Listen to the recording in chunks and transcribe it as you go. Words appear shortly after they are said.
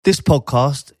This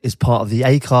podcast is part of the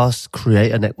Acast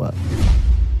Creator Network.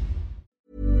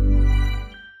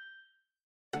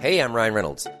 Hey, I'm Ryan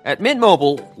Reynolds. At Mint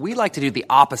Mobile, we like to do the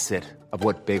opposite of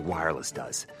what Big Wireless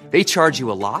does. They charge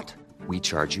you a lot, we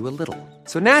charge you a little.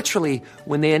 So naturally,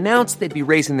 when they announced they'd be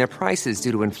raising their prices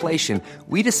due to inflation,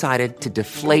 we decided to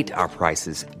deflate our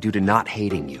prices due to not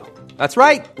hating you. That's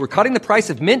right. We're cutting the price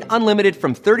of Mint Unlimited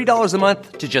from $30 a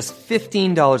month to just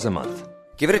 $15 a month.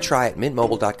 Give it a try at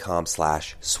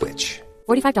mintmobile.com/switch.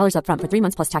 $45 up front for 3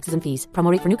 months plus taxes and fees. Promo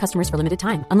rate for new customers for limited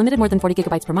time. Unlimited more than 40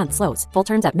 gigabytes per month. Slows full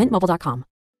terms at mintmobile.com.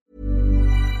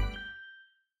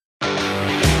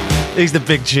 He's the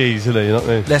big cheese, isn't he? You know what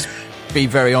I mean? Let's be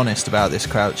very honest about this,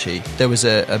 Crouchy. There was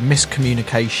a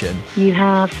miscommunication. You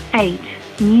have 8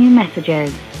 new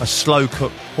messages. A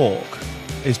slow-cooked pork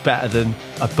is better than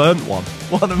a burnt one.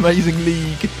 What an amazing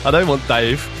league. I don't want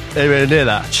Dave anywhere near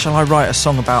that. Shall I write a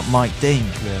song about Mike Dean?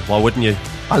 Yeah, why wouldn't you?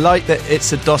 I like that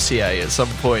it's a dossier. At some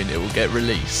point it will get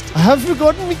released. I have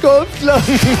forgotten me golf club.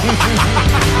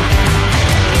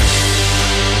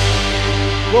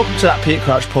 Welcome to that Peter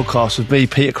Crouch podcast with me,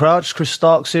 Peter Crouch. Chris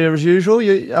Starks here as usual.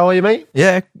 How are you, mate?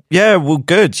 Yeah, well,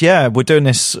 good. Yeah, we're doing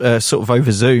this sort of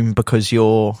over Zoom because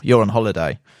you're on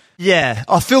holiday. Yeah,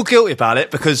 I feel guilty about it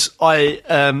because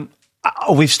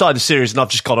we've started a series and I've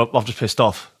just pissed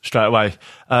off straight away.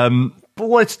 But I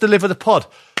wanted to deliver the pod,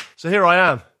 so here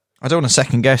I am. I don't want to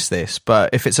second guess this,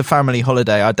 but if it's a family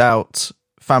holiday, I doubt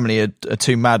family are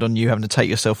too mad on you having to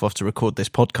take yourself off to record this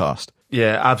podcast.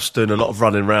 Yeah, Ab's doing a lot of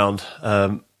running around.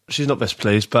 She's not best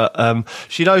pleased, but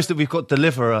she knows that we've got to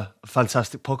deliver a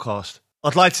fantastic podcast.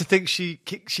 I'd like to think she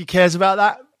cares about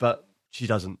that, but she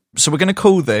doesn't. So we're going to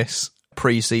call this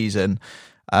pre-season.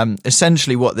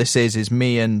 Essentially what this is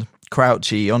me and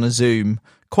Crouchy on a Zoom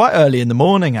quite early in the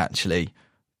morning, actually,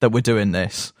 that we're doing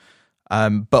this.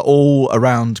 But all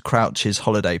around Crouch's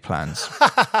holiday plans.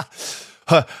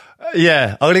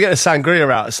 Yeah, I'm going to get the sangria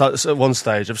out at one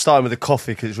stage. I'm starting with the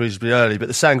coffee because it's reasonably early, but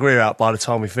the sangria out by the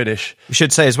time we finish. We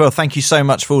should say as well, thank you so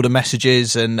much for all the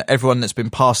messages and everyone that's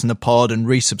been passing the pod and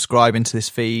resubscribing to this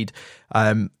feed.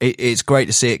 It's great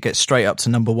to see it get straight up to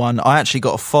number 1. I actually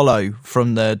got a follow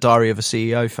from the Diary of a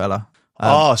CEO fella.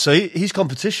 So he's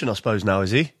competition, I suppose, now,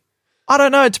 is he? I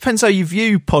don't know. It depends how you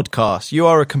view podcasts. You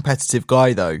are a competitive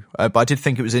guy, though. But I did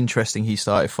think it was interesting he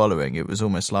started following. It was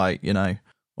almost like,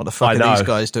 what the fuck are these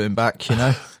guys doing back, Who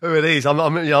are these?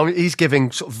 He's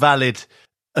giving sort of valid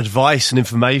advice and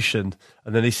information,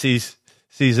 and then he sees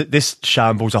that this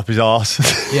shambles up his arse.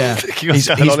 Yeah. he's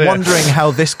wondering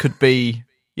how this could be,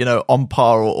 on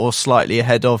par or slightly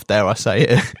ahead of, dare I say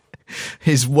it,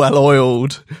 his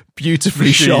well-oiled,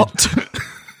 beautifully shot.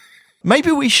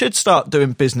 Maybe we should start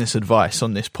doing business advice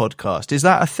on this podcast. Is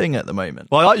that a thing at the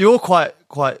moment? Well, you're quite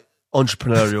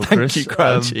entrepreneurial, Chris. Thank you,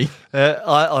 Crouchy.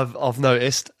 I've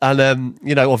noticed, and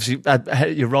obviously,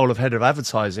 your role of head of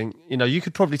advertising. You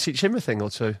could probably teach him a thing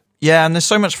or two. Yeah, and there's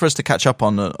so much for us to catch up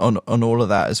on all of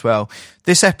that as well.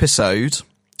 This episode,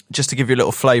 just to give you a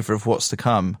little flavour of what's to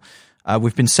come,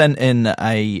 we've been sent in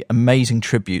a amazing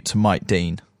tribute to Mike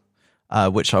Dean.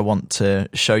 Which I want to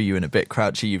show you in a bit,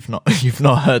 Crouchy. You've not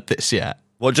heard this yet.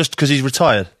 Well, just because he's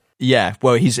retired? Yeah,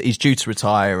 well, he's due to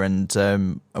retire, and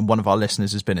one of our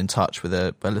listeners has been in touch with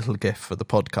a little gift for the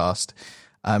podcast.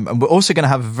 And we're also going to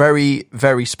have a very,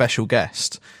 very special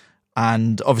guest,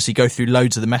 and obviously go through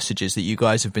loads of the messages that you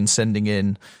guys have been sending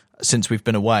in since we've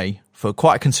been away for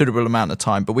quite a considerable amount of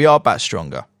time. But we are back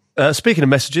stronger. Speaking of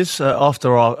messages, after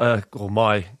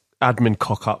my admin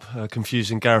cock-up,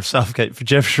 confusing Gareth Southgate for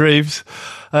Jeff Shreves,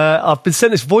 I've been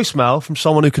sent this voicemail from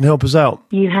someone who can help us out.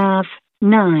 You have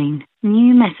 9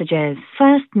 new messages.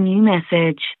 First new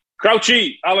message.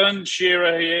 Crouchy, Alan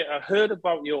Shearer here. I heard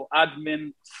about your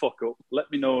admin fuck-up.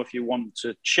 Let me know if you want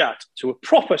to chat to a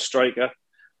proper striker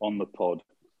on the pod.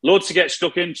 Loads to get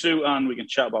stuck into, and we can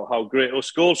chat about how great us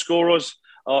goal scorers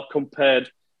are compared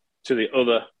to the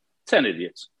other 10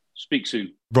 idiots. Speak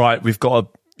soon. Right, we've got a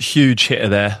huge hitter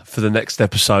there for the next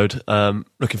episode.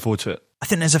 Looking forward to it. I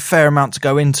think there's a fair amount to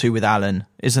go into with Alan,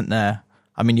 isn't there?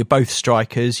 I mean, you're both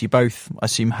strikers. You both, I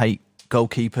assume, hate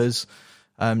goalkeepers.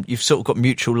 You've sort of got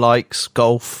mutual likes,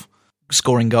 golf,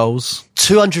 scoring goals.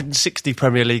 260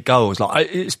 Premier League goals.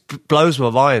 It blows my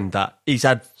mind that he's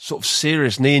had sort of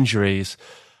serious knee injuries.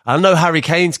 I know Harry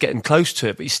Kane's getting close to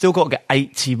it, but he's still got to get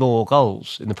 80 more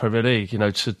goals in the Premier League,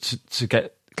 to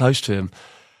get close to him.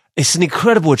 It's an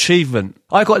incredible achievement.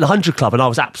 I got in the 100 Club and I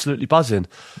was absolutely buzzing.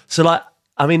 So, that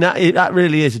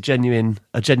really is a genuine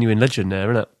legend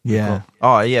there, isn't it? Yeah.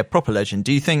 Oh, yeah, proper legend.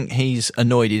 Do you think he's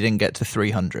annoyed he didn't get to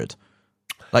 300?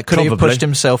 Could he have pushed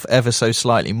himself ever so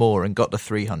slightly more and got to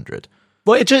 300?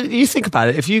 Well, you think about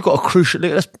it. If you've got a crucial,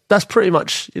 that's pretty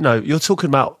much, you're talking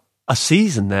about a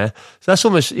season there. So that's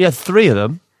almost, 3 of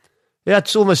them. Yeah,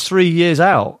 it's almost 3 years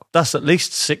out. That's at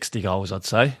least 60 goals, I'd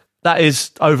say. That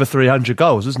is over 300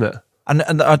 goals, isn't it?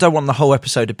 And I don't want the whole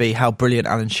episode to be how brilliant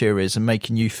Alan Shearer is and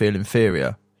making you feel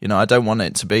inferior. I don't want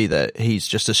it to be that he's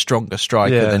just a stronger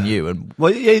striker than you. And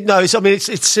well,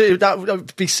 that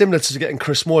would be similar to getting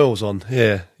Chris Moyles on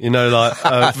here.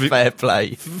 Fair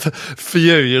play for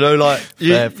you. You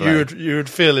would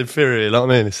feel inferior. You know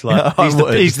what I mean? It's like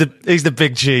he's the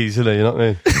big cheese, isn't he? You know what I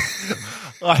mean?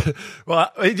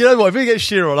 Right, you know what? If we get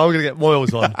Shearer on, I'm going to get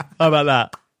Moyles on. How about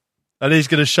that? And he's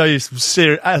going to show you some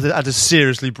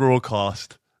seriously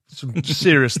broadcast, some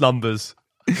serious numbers.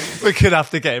 We're going to have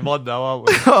to get him on now, aren't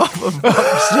we? Oh, for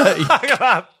fuck's sake.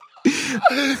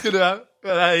 Going to have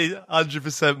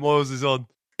 100% Moyles is on.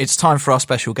 It's time for our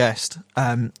special guest.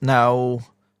 Now,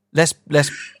 let's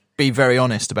be very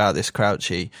honest about this,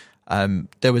 Crouchy.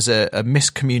 There was a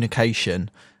miscommunication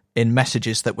in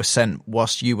messages that were sent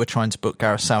whilst you were trying to book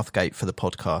Gareth Southgate for the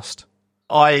podcast.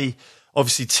 I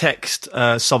obviously text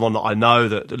someone that I know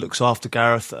that looks after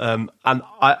Gareth, and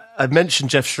I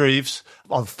mentioned Jeff Shreeves.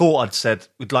 I thought I'd said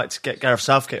we'd like to get Gareth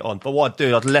Southgate on, but what I'd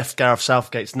do, I'd left Gareth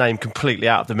Southgate's name completely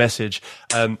out of the message.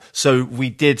 So we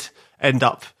did end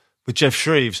up with Jeff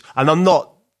Shreeves, and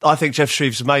I think Jeff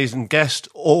Shreeves is an amazing guest,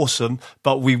 awesome,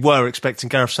 but we were expecting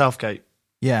Gareth Southgate.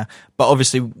 Yeah, but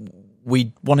obviously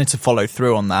we wanted to follow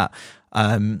through on that.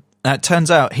 It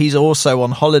turns out he's also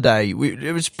on holiday.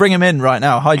 Let's bring him in right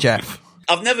now. Hi, Jeff.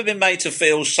 I've never been made to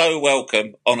feel so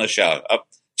welcome on a show.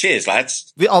 Cheers,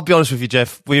 lads. I'll be honest with you,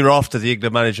 Jeff. We were after the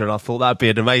England manager, and I thought that'd be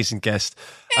an amazing guest.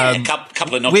 A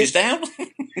couple of notches down.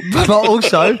 But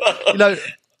also,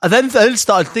 I then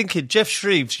started thinking, Jeff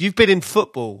Shreeves, you've been in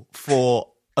football for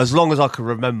as long as I can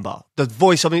remember. The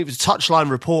voice, it was a touchline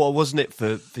reporter, wasn't it,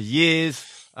 for years?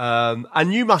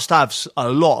 And you must have a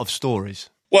lot of stories.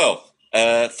 Well,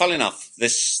 funnily enough,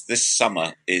 this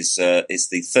summer is the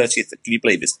 30th. Can you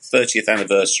believe it's the 30th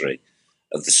anniversary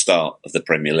of the start of the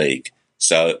Premier League?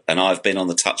 So, and I've been on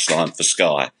the touchline for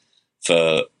Sky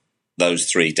for those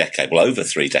 3 decades, over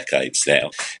 3 decades now.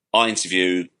 I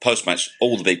interview post-match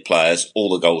all the big players,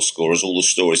 all the goal scorers, all the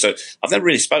stories. So I've never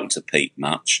really spoken to Pete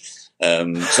much.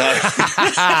 I'm joking.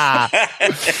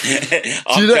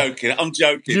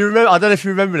 Do you remember? I don't know if you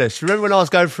remember this. Do you remember when I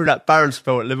was going through that Barron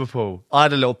spell at Liverpool? I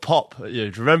had a little pop at you.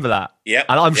 Do you remember that? Yeah.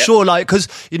 And I'm sure, because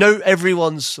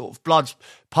everyone's sort of blood's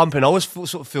pumping. I always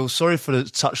sort of feel sorry for the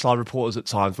touchline reporters at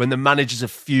times when the managers are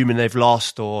fuming they've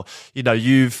lost, or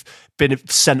you've been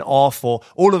sent off, or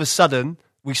all of a sudden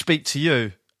we speak to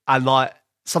you, and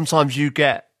sometimes you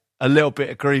get a little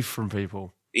bit of grief from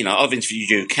people. I've interviewed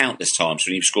you countless times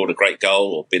when you've scored a great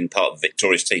goal or been part of the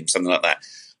victorious team, something like that.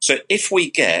 So if we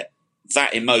get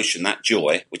that emotion, that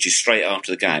joy, which is straight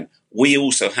after the game, we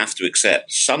also have to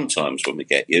accept sometimes when we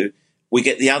get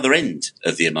the other end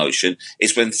of the emotion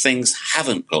is when things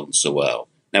haven't gone so well.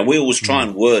 Now, we always try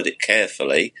and word it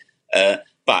carefully,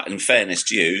 but in fairness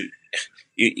to you,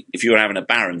 if you were having a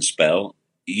barren spell,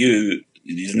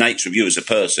 the nature of you as a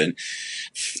person,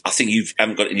 I think you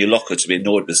haven't got it in your locker to be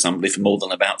annoyed with somebody for more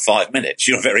than about 5 minutes.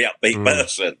 You're a very upbeat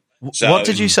person. So, what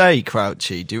did you say,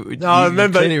 Crouchy? I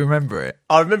remember. You clearly remember it.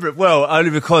 I remember it well, only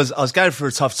because I was going through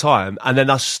a tough time, and then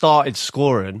I started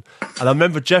scoring. And I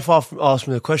remember Jeff asked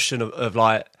me the question of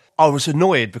I was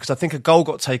annoyed because I think a goal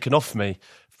got taken off me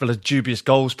for the dubious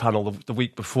goals panel the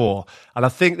week before, and I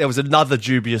think there was another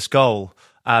dubious goal.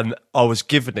 And I was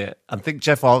given it. I think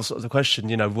Jeff asked the question,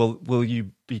 will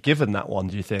you be given that one,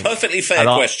 do you think? Perfectly fair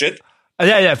question.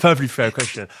 Yeah, perfectly fair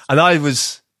question. And I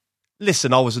was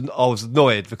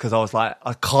annoyed because I was like,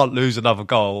 I can't lose another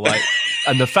goal.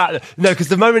 And the fact, because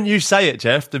the moment you say it,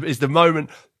 Jeff, is the moment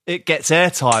it gets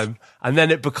airtime, and then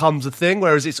it becomes a thing.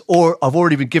 Whereas I've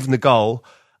already been given the goal,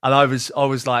 and I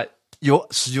was like, you're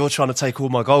trying to take all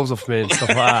my goals off me and stuff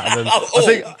like that. And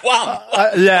then wow.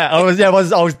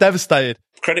 I was devastated.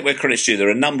 Credit where credit's due. There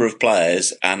are a number of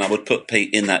players, and I would put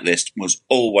Pete in that list, was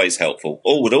always helpful.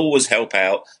 Would always help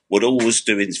out, would always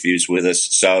do interviews with us.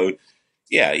 So,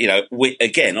 yeah,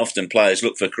 often players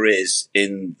look for careers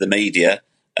in the media,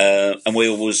 and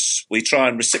we try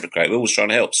and reciprocate. We're always trying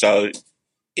to help. So,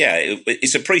 yeah,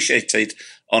 it's appreciated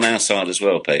on our side as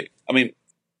well, Pete. I mean,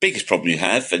 biggest problem you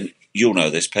have, and you'll know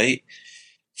this, Pete,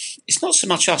 it's not so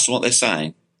much us and what they're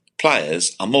saying.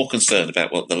 Players are more concerned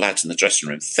about what the lads in the dressing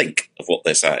room think of what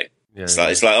they're saying. Yeah,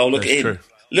 it's like, oh, look at him. True.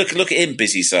 Look at him,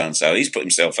 busy so-and-so. He's put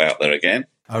himself out there again.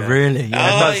 Oh, really? Yeah,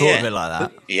 I've not thought of it like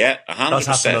that. Yeah, 100%. That's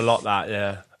happened a lot, that,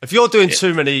 yeah. If you're doing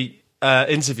too many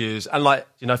interviews, and like,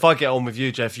 you know, if I get on with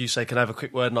you, Jeff, you say, can I have a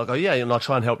quick word? And I go, yeah, and I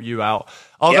try and help you out.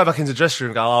 I'll go back into the dressing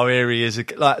room and go, oh, here he is.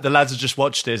 Like, the lads have just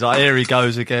watched this. Like, here he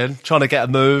goes again, trying to get a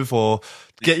move or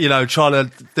trying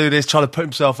to do this, trying to put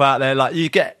himself out there. Like, you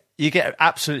get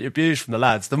absolutely abused from the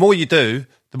lads. The more you do,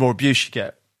 the more abuse you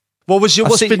get. What's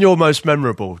been your most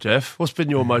memorable, Jeff? What's been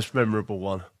your most memorable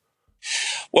one?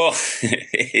 Well,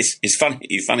 it's funny.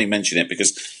 You funny mention it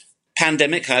because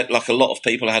pandemic, like a lot of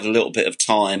people, I had a little bit of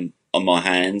time on my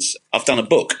hands. I've done a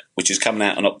book which is coming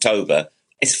out in October.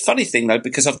 It's a funny thing though,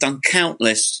 because I've done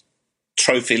countless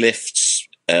trophy lifts,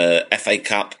 FA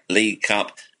Cup, League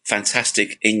Cup,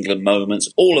 fantastic England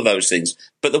moments, all of those things.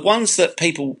 But the ones that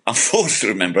people unfortunately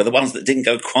remember are the ones that didn't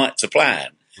go quite to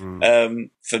plan.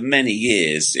 For many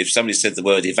years, if somebody said the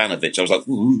word Ivanovic, I was like,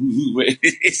 ooh.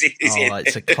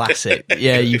 It's a classic.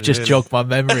 Yeah, you've just jogged my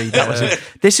memory.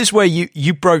 This is where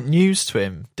you broke news to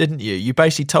him, didn't you? You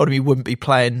basically told him he wouldn't be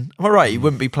playing. Am I right? He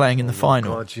wouldn't be playing in the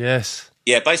final. God, yes.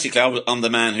 Yeah, basically, I'm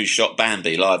the man who shot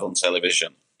Bambi live on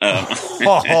television. But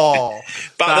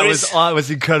that was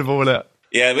incredible, wasn't it?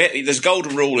 Yeah, there's a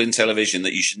golden rule in television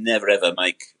that you should never ever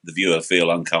make the viewer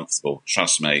feel uncomfortable.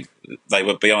 Trust me, they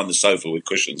were behind the sofa with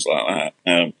cushions like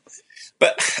that.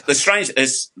 But the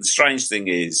strange thing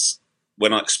is,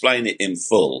 when I explain it in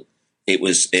full, it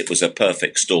was a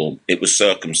perfect storm. It was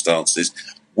circumstances.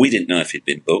 We didn't know if he'd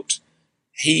been booked.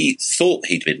 He thought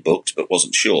he'd been booked, but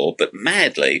wasn't sure. But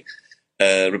madly,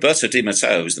 Roberto Di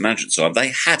Matteo, who's the manager at the time,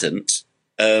 they hadn't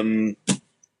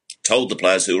told the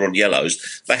players who were on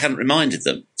yellows, they hadn't reminded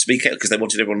them to be careful because they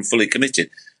wanted everyone fully committed.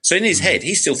 So in his head,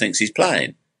 he still thinks he's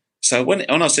playing. So when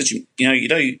I said to him,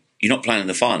 you're not playing in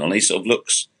the final, and he sort of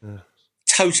looks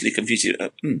totally confused.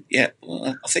 Yeah,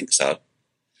 well, I think so.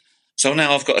 So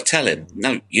now I've got to tell him,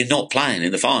 no, you're not playing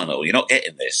in the final. You're not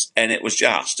getting this. And it was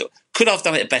just, could I have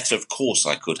done it better? Of course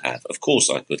I could have.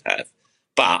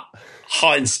 But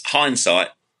hindsight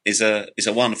is a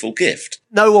wonderful gift.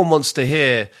 No one wants to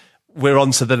hear, we're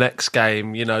on to the next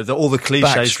game, all the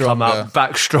cliches come out,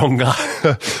 back stronger.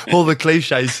 All the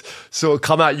cliches sort of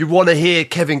come out. You want to hear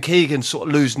Kevin Keegan sort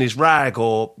of losing his rag,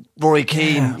 or Roy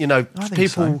Keane,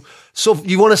 people sort of,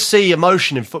 you want to see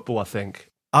emotion in football, I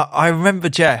think. I remember,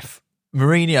 Jeff,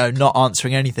 Mourinho not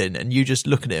answering anything and you just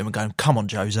looking at him and going, come on,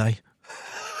 Jose.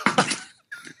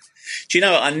 Do you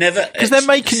know, I never... Because they're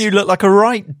making you look like a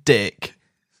right dick.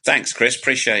 Thanks, Chris.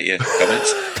 Appreciate your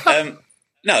comments.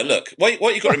 No, look, what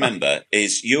you've got to remember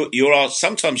is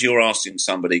sometimes you're asking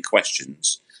somebody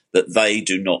questions that they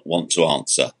do not want to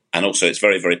answer. And also it's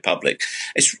very, very public.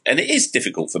 And it is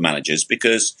difficult for managers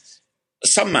because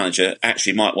some manager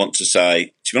actually might want to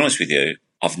say, to be honest with you,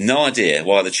 I've no idea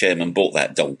why the chairman bought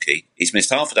that donkey. He's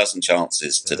missed half a dozen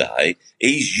chances today.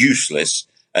 He's useless,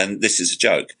 and this is a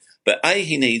joke. But A,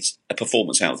 he needs a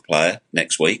performance out of the player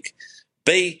next week.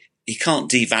 B, he can't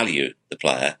devalue the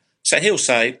player. So he'll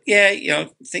say, I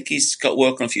think he's got to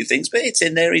work on a few things, but it's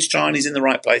in there, he's trying, he's in the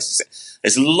right place.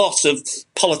 There's a lot of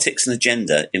politics and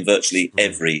agenda in virtually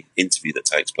every interview that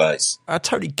takes place. I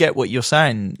totally get what you're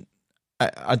saying.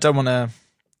 I don't want to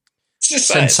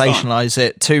sensationalise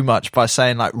it too much by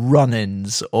saying like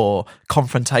run-ins or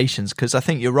confrontations, because I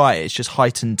think you're right, it's just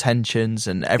heightened tensions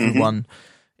and everyone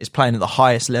is playing at the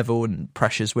highest level and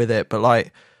pressures with it. But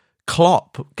like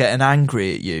Klopp getting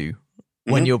angry at you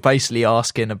when you're basically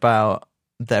asking about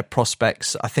their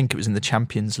prospects, I think it was in the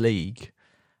Champions League,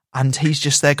 and he's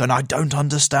just there going, I don't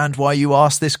understand why you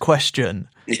asked this question.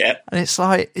 Yeah. And it's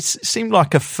like, it seemed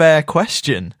like a fair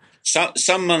question.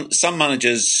 Some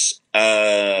managers,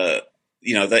 you're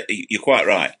quite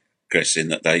right, Chris, in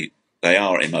that they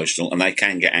are emotional and they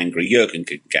can get angry. Jurgen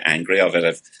can get angry. I've had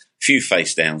a few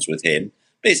face downs with him.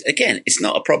 But it's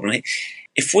not a problem.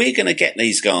 If we're going to get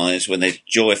these guys when they're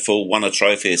joyful, won a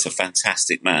trophy, it's a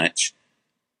fantastic match,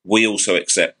 we also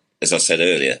accept, as I said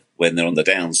earlier, when they're on the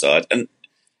downside. And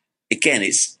again,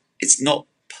 it's not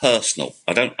personal.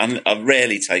 I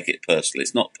rarely take it personally.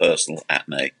 It's not personal at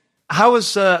me. How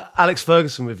was Alex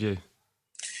Ferguson with you?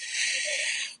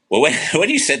 Well, when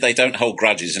you said they don't hold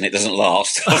grudges and it doesn't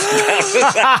last,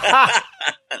 I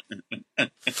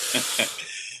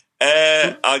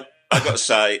got to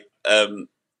say,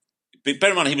 bear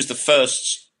in mind, he was the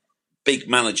first big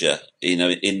manager,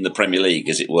 in the Premier League,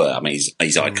 as it were. I mean, he's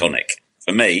iconic.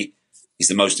 For me, he's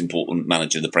the most important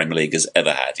manager the Premier League has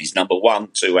ever had. He's number 1,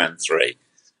 2, and 3.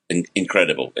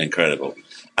 Incredible.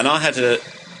 And I had in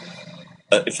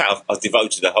fact, I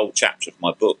devoted a whole chapter of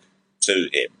my book to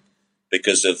him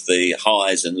because of the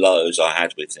highs and lows I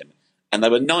had with him. And they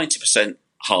were 90%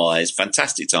 highs,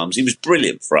 fantastic times. He was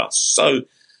brilliant for us. So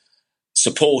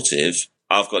supportive.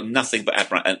 I've got nothing but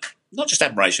admiration, not just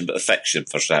admiration, but affection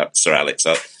for Sir Alex.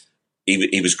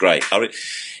 he was great.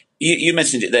 You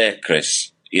mentioned it there,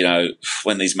 Chris. You know,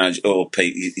 when these managers,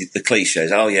 Pete, the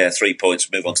cliches, 3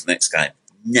 points, move on to the next game.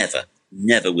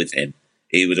 Never with him.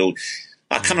 He would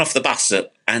coming off the bus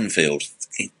at Anfield,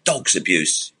 dog's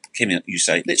abuse. Kim, you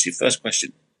say, literally, first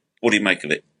question, what do you make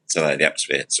of it today, the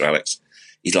atmosphere, Sir Alex?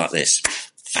 He's like this.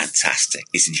 Fantastic.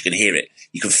 He said, you can hear it.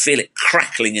 You can feel it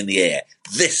crackling in the air.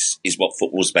 This is what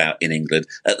football's about in England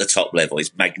at the top level.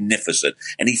 It's magnificent.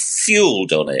 And he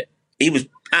fueled on it. He was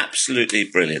absolutely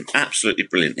brilliant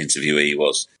interviewee he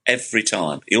was. Every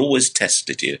time. He always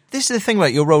tested you. This is the thing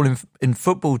about your role in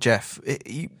football, Jeff.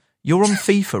 You're on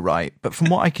FIFA, right? But from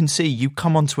what I can see, you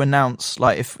come on to announce,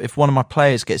 like, if one of my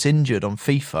players gets injured on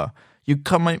FIFA, you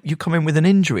come in with an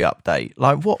injury update.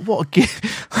 Like, what a gift.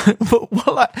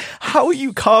 How are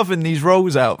you carving these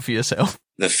roles out for yourself?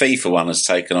 The FIFA one has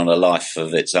taken on a life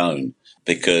of its own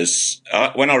because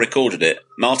when I recorded it,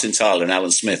 Martin Tyler and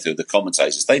Alan Smith, who are the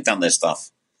commentators, they'd done their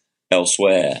stuff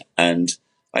elsewhere. And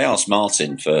I asked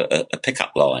Martin for a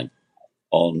pickup line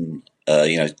on,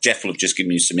 Jeff will have just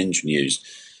given you some injury news.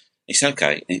 He said,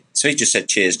 okay. So he just said,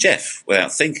 cheers, Jeff,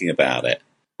 without thinking about it.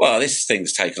 Well, this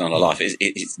thing's taken on a life.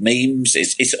 It's memes.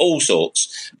 It's all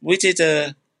sorts. We did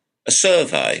a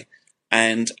survey,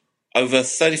 and over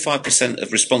 35%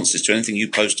 of responses to anything you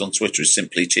post on Twitter is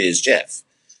simply "Cheers, Jeff."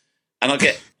 And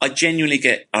I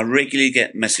regularly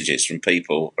get messages from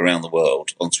people around the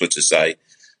world on Twitter say,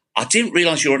 "I didn't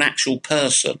realise you're an actual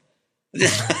person."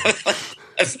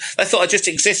 I thought I just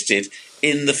existed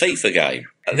in the FIFA game.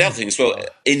 The other thing is,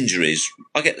 injuries.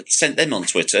 I get sent them on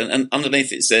Twitter, and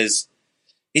underneath it says,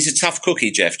 "He's a tough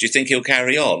cookie, Jeff. Do you think he'll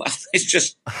carry on?"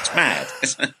 It's mad.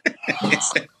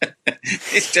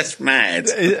 It's just mad.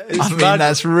 I mean,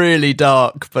 that's really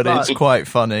dark, but it's quite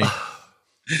funny.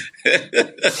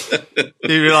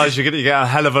 You realise you're going to get a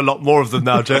hell of a lot more of them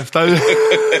now, Jeff, don't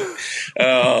you?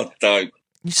 Oh, don't.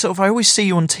 I always see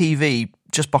you on TV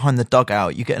just behind the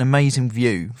dugout. You get an amazing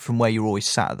view from where you're always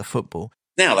sat at the football.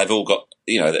 Now they've all got,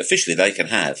 officially they can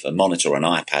have a monitor or an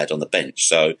iPad on the bench.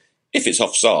 So if it's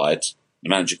offside, the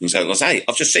manager can say, "Hey,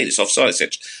 I've just seen it's offside."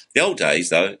 The old days,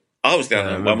 though, I was the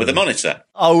only one with the monitor.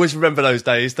 I always remember those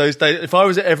days. If I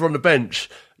was ever on the bench,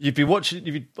 you'd be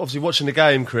obviously watching the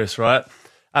game, Chris, right?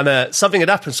 And something had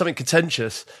happened, something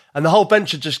contentious, and the whole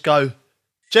bench would just go,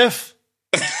 "Jeff,"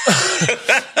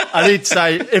 and he'd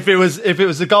say if it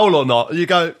was a goal or not. You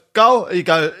go, "Goal?" You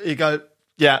go,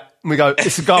 "Yeah." And we go,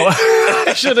 "It's a goal."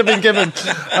 It should have been given.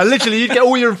 And literally, you'd get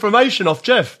all your information off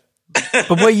Jeff.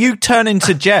 But were you turning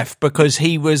to Jeff because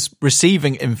he was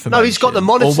receiving information? No, he's got the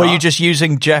monitor. Or were you just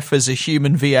using Jeff as a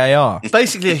human VAR?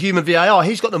 Basically a human VAR.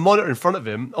 He's got the monitor in front of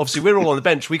him. Obviously, we're all on the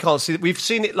bench. We can't see it. We've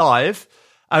seen it live.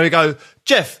 And we go,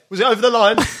 "Jeff, was it over the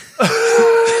line?"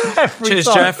 Cheers,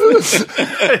 time.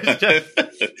 Jeff.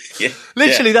 Yeah,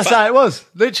 literally, that's how it was.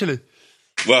 Literally.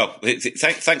 Well,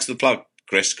 thanks for the plug,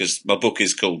 Chris, because my book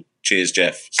is called Cheers,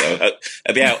 Jeff. So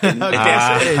it'll be out.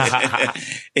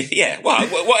 Yeah. Well,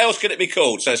 what else could it be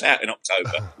called? So it's out in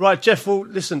October. Right, Jeff. Well,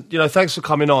 listen. Thanks for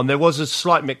coming on. There was a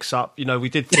slight mix-up. We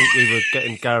did think we were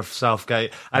getting Gareth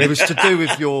Southgate, and it was to do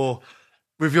with your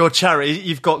charity.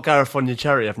 You've got Gareth on your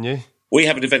charity, haven't you? We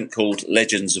have an event called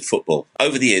Legends of Football.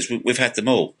 Over the years, we've had them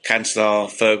all: Cantona,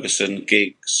 Ferguson,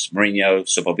 Giggs, Mourinho,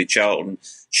 Sir Bobby Charlton,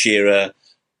 Shearer,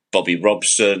 Bobby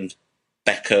Robson,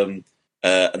 Beckham.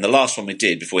 And the last one we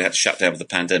did before we had to shut down with the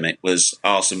pandemic was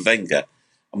Arsene Wenger.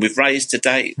 And we've raised to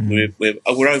date, we're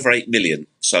over 8 million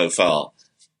so far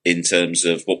in terms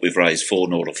of what we've raised for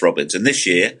Northrop Robbins. And this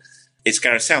year, it's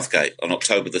Gareth Southgate on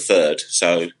October the 3rd.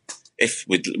 So if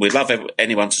we'd love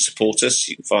anyone to support us.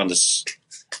 You can find us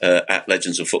at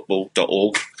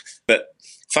legendsoffootball.org. But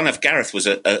fun enough, Gareth was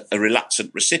a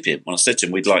reluctant recipient. When I said to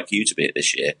him, "We'd like you to be it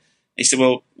this year," he said,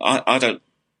 "Well, I don't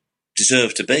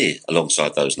deserve to be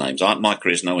alongside those names. My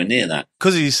career's nowhere near that."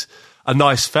 Because he's a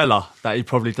nice fella, that he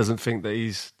probably doesn't think that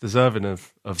he's deserving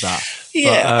of that.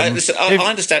 Yeah, but, I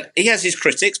understand. He has his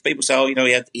critics. People say,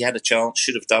 he had a chance,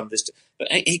 should have done this. But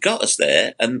he got us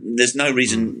there, and there's no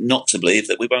reason not to believe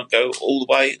that we won't go all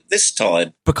the way this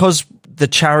time. Because the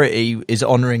charity is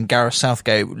honouring Gareth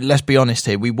Southgate, let's be honest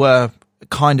here, we were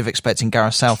kind of expecting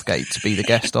Gareth Southgate to be the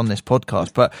guest on this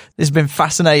podcast, but this has been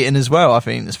fascinating as well. I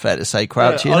think it's fair to say,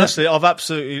 Crouch. Yeah, honestly, I've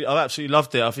absolutely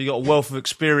loved it. I think you got a wealth of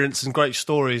experience and great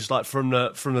stories, like from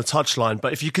the touchline.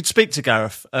 But if you could speak to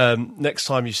Gareth next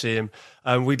time you see him,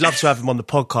 we'd love to have him on the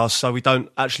podcast, so we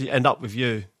don't actually end up with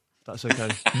you. That's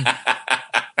okay.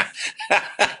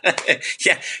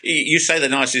 Yeah, you say the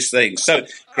nicest things. So,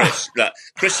 Chris, look,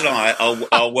 Chris and I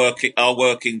are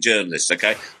working journalists.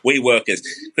 Okay, we work as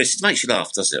Chris. It makes you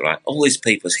laugh, doesn't it? Right? All these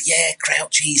people say, "Yeah,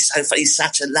 Crouchy, he's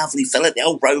such a lovely fella, the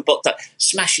old robot, that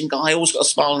smashing guy, always got a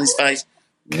smile on his face."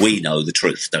 We know the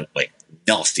truth, don't we?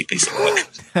 Nasty piece of work.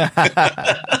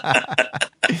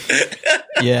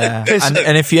 Yeah,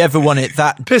 and if you ever want it,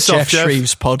 that Piss Jeff off, Jeff.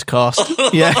 Shreves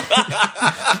podcast. Yeah,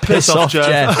 piss off,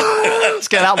 Jeff. Let's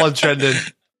get that one trending.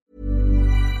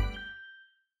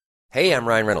 Hey, I'm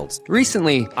Ryan Reynolds.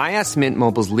 Recently, I asked Mint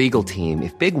Mobile's legal team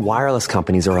if big wireless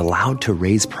companies are allowed to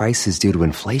raise prices due to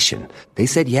inflation. They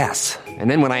said yes.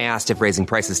 And then when I asked if raising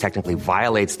prices technically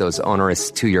violates those onerous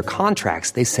two-year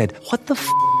contracts, they said, "What the f***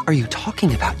 are you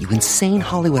talking about, you insane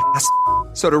Hollywood ass?"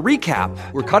 So to recap,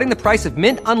 we're cutting the price of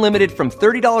Mint Unlimited from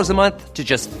 $30 a month to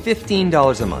just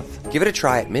 $15 a month. Give it a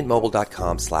try at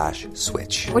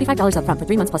mintmobile.com/switch. $45 up front for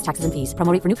 3 months plus taxes and fees.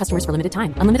 Promo rate for new customers for limited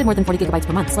time. Unlimited more than 40 gigabytes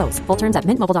per month. Slows full terms at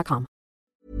mintmobile.com.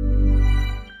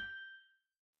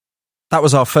 That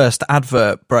was our first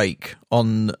advert break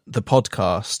on the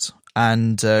podcast.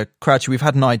 And Crouchy, we've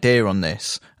had an idea on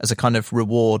this as a kind of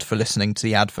reward for listening to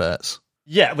the adverts.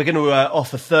 Yeah, we're going to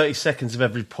offer 30 seconds of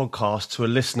every podcast to a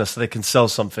listener so they can sell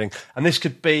something. And this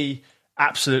could be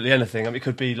absolutely anything. I mean, it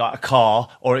could be like a car,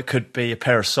 or it could be a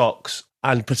pair of socks,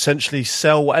 and potentially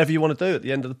sell whatever you want to do at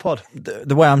the end of the pod.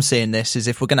 The way I'm seeing this is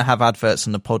if we're going to have adverts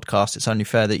on the podcast, it's only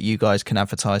fair that you guys can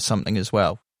advertise something as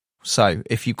well. So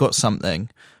if you've got something,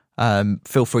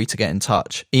 feel free to get in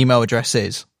touch. Email address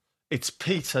is? It's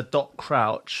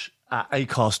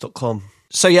peter.crouch@acast.com.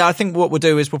 So, yeah, I think what we'll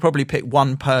do is we'll probably pick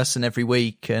one person every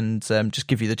week and just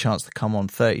give you the chance to come on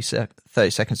 30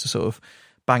 seconds to sort of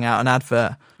bang out an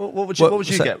advert. What would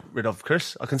you get rid of,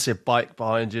 Chris? I can see a bike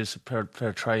behind you, a pair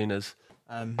of trainers.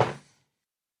 Have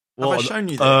What I shown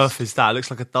you this? on earth is that? It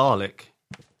looks like a Dalek.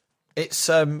 It's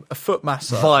a foot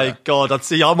massage. My God, I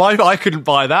couldn't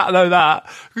buy that. I know that. I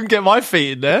couldn't get my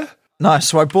feet in there. No,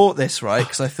 so I bought this, right,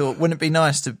 because I thought, wouldn't it be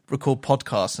nice to record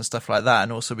podcasts and stuff like that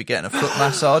and also be getting a foot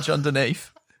massage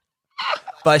underneath?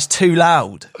 But it's too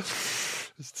loud.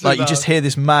 You just hear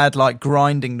this mad,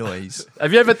 grinding noise.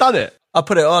 Have you ever done it? I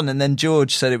put it on and then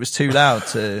George said it was too loud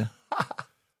to...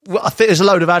 Well, I think there's a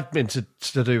load of admin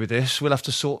to do with this. We'll have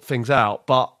to sort things out.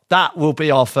 But that will be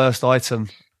our first item.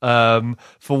 For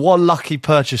one lucky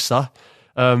purchaser,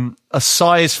 a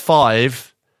size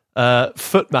 5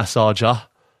 foot massager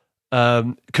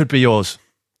could be yours.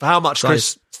 For how much,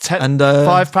 Chris?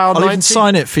 £5.90? I'll even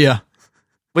sign it for you.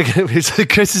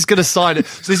 Chris is going to sign it.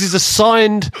 So this is a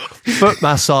signed foot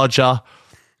massager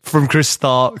from Chris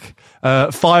Stark.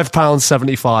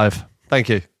 £5.75. Thank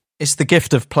you. It's the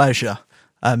gift of pleasure.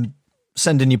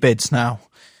 Send in your bids now.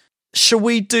 Shall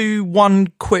we do one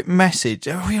quick message?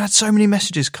 Oh, we had so many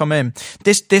messages come in.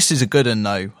 This is a good one,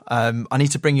 though. I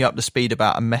need to bring you up to speed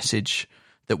about a message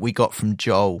that we got from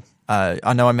Joel.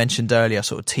 I know I mentioned earlier, I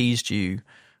sort of teased you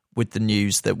with the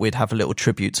news that we'd have a little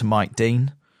tribute to Mike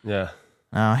Dean. Yeah.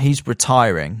 He's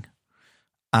retiring.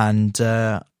 And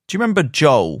do you remember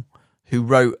Joel, who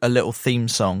wrote a little theme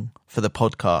song for the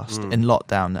podcast in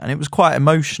lockdown? And it was quite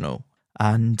emotional.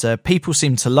 And people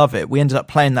seemed to love it. We ended up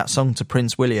playing that song to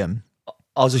Prince William.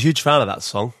 I was a huge fan of that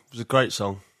song. It was a great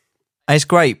song. And it's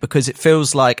great because it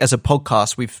feels like, as a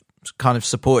podcast, we've kind of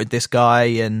supported this guy,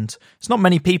 and it's not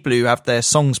many people who have their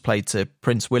songs played to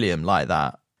Prince William like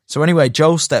that. So anyway,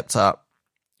 Joel stepped up,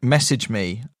 messaged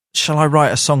me, shall I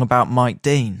write a song about Mike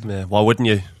Dean? Yeah, why wouldn't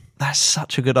you? That's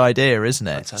such a good idea, isn't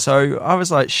it? Fantastic. So I was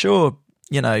like, sure,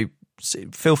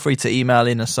 feel free to email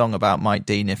in a song about Mike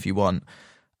Dean if you want.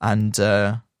 And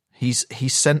he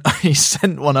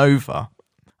sent one over.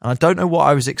 And I don't know what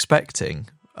I was expecting,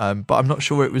 but I'm not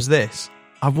sure it was this.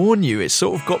 I warn you, it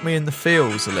sort of got me in the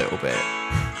feels a little bit.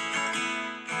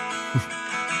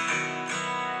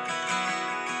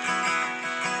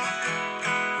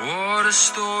 What a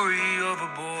story of a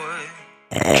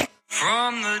boy.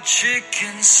 From the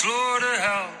chicken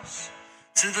slaughterhouse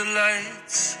to the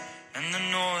lights and the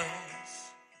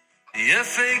noise. The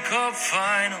FA Cup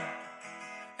final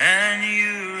and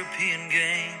European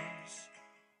games.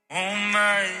 Oh,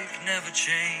 Mike never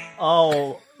changed.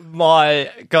 Oh, my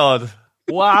God.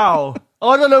 Wow.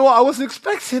 I don't know what. I wasn't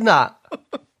expecting that.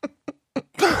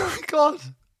 Oh, God.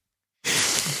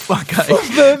 Okay.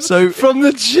 From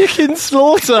the chicken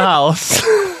slaughterhouse.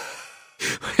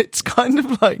 It's kind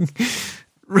of like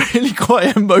really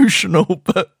quite emotional,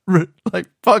 but like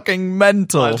fucking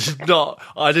mental.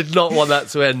 I did not want that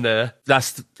to end there.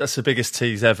 That's the biggest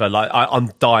tease ever. Like I'm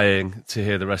dying to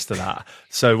hear the rest of that.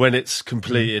 So when it's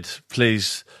completed,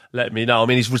 please let me know. I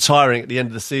mean, he's retiring at the end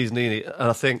of the season, isn't he? And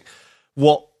I think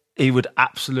what he would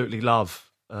absolutely love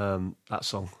that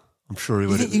song. I'm sure he You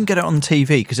would. think you can get it on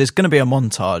TV? Because there's going to be a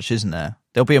montage, isn't there?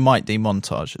 There'll be a Mike Dean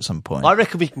montage at some point. I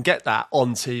reckon we can get that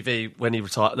on TV when he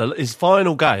retires. His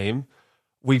final game,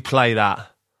 we play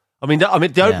that. I mean,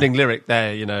 the opening lyric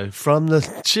there, you know, from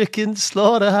the chicken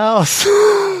slaughterhouse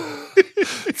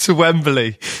to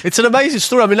Wembley. It's an amazing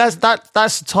story. I mean, that's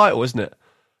the title, isn't it?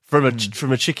 From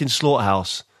a chicken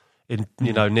slaughterhouse in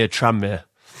near Tranmere.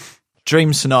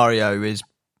 Dream scenario is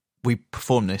we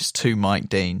perform this to Mike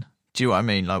Dean. Do you know what I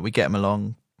mean? Like, we get him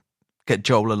along, get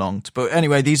Joel along. But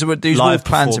anyway, these are all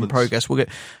plans in progress. We'll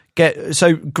get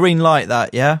so green light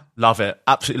that, yeah? Love it.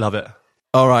 Absolutely love it.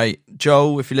 All right,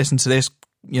 Joel, if you listen to this,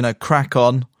 crack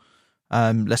on.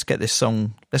 Let's get this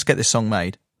song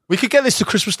made. We could get this to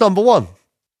Christmas number 1.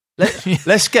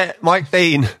 Let's get Mike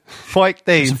Dean.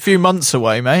 It's a few months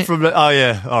away, mate. Oh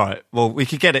yeah, all right. Well, we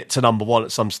could get it to number 1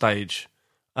 at some stage.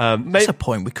 That's a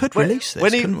point. We could release this,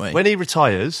 couldn't we? When he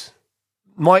retires,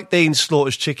 Mike Dean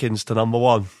slaughters chickens to number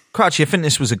 1. Crouchy, I think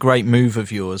this was a great move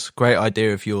of yours, great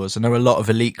idea of yours. I know a lot of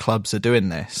elite clubs are doing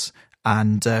this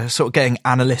and sort of getting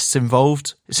analysts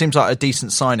involved. It seems like a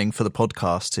decent signing for the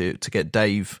podcast to get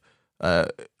Dave.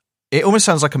 It almost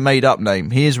sounds like a made-up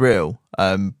name. He is real,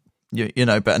 but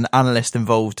an analyst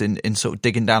involved in sort of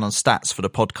digging down on stats for the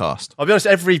podcast. I'll be honest,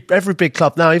 every big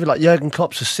club now, even like Jurgen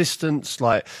Klopp's assistants,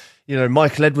 like,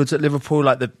 Michael Edwards at Liverpool,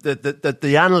 like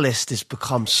the analyst has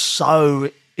become so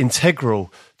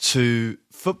integral to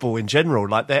football in general.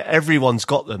 Like everyone's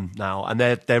got them now, and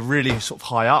they're really sort of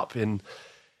high up in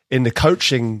the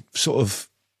coaching sort of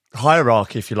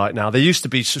hierarchy, if you like. Now they used to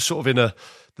be sort of in a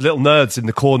little nerds in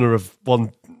the corner of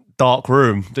one dark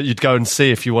room that you'd go and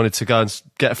see if you wanted to go and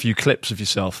get a few clips of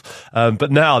yourself. But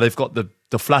now they've got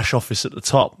the flash office at the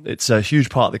top. It's a huge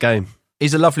part of the game.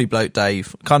 He's a lovely bloke,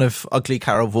 Dave. Kind of ugly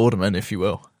Carol Vorderman, if you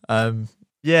will.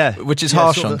 Which is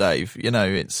harsh on Dave. He's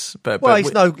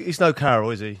no Carol,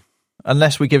 is he?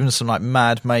 Unless we give him some like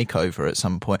mad makeover at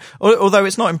some point. Although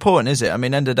it's not important, is it? I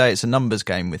mean, end of the day, it's a numbers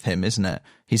game with him, isn't it?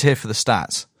 He's here for the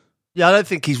stats. Yeah, I don't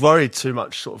think he's worried too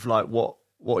much, sort of like what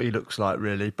he looks like,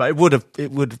 really. But it would have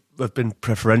been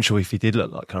preferential if he did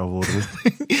look like Carol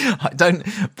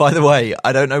Vorderman. By the way,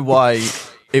 I don't know why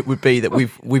it would be that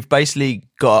we've basically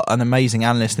got an amazing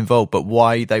analyst involved, but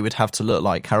why they would have to look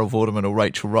like Carol Vorderman or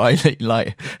Rachel Riley?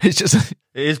 Like, it's just it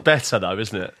is better though,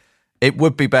 isn't it? It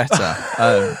would be better.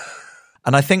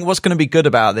 And I think what's going to be good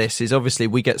about this is obviously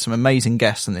we get some amazing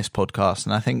guests on this podcast,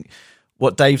 and I think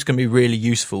what Dave's going to be really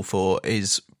useful for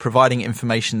is providing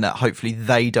information that hopefully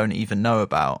they don't even know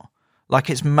about. Like,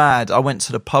 it's mad. I went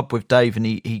to the pub with Dave and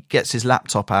he gets his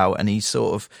laptop out and he's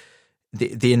sort of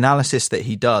the analysis that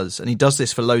he does, and he does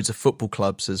this for loads of football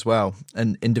clubs as well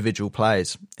and individual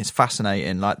players. It's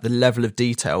fascinating, like the level of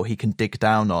detail he can dig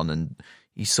down on, and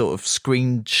he sort of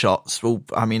screenshots. Well,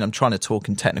 I mean, I'm trying to talk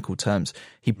in technical terms.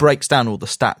 He breaks down all the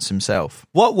stats himself.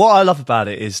 What I love about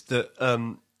it is that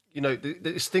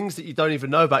there's things that you don't even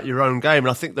know about your own game, and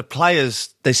I think the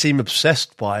players, they seem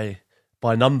obsessed by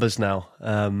numbers now,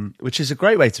 which is a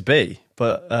great way to be.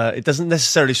 But it doesn't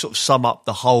necessarily sort of sum up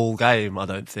the whole game, I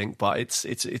don't think. But it's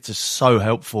just so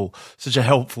helpful, such a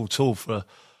helpful tool for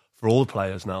all the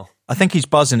players now. I think he's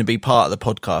buzzing to be part of the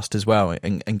podcast as well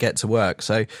and get to work.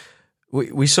 So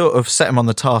we sort of set him on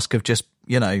the task of just,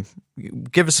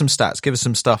 give us some stats, give us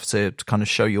some stuff to kind of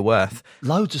show your worth.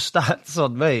 Loads of stats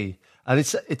on me, and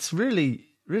it's really,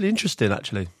 really interesting,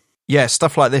 actually. Yeah,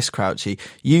 stuff like this, Crouchy.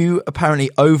 You apparently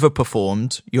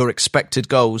overperformed your expected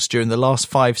goals during the last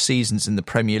 5 seasons in the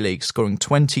Premier League, scoring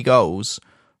 20 goals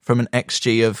from an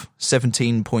XG of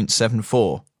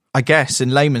 17.74. I guess in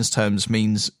layman's terms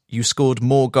means you scored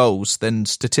more goals than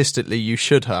statistically you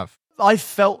should have. I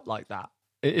felt like that.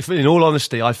 If, in all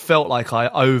honesty, I felt like I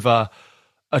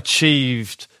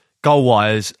overachieved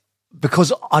goal-wise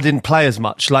because I didn't play as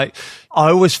much. Like, I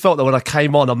always felt that when I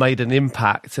came on, I made an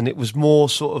impact, and it was more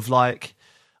sort of like,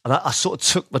 and I sort of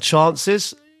took my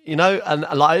chances, and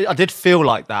like I did feel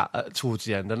like that towards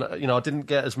the end, and I didn't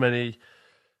get as many.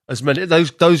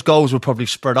 Those goals were probably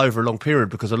spread over a long period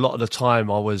because a lot of the time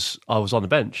I was on the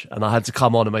bench and I had to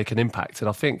come on and make an impact, and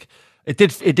I think it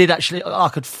did actually. I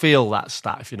could feel that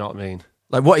stat, if you know what I mean.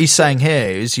 Like, what he's saying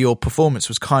here is your performance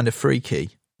was kind of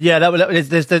freaky. Yeah,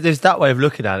 there's that way of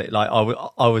looking at it. Like,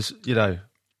 I was,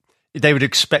 they would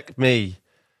expect me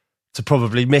to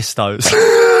probably miss those.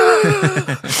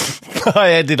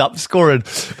 I ended up scoring.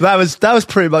 That was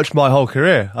pretty much my whole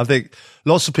career. I think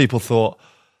lots of people thought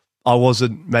I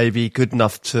wasn't maybe good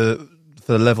enough for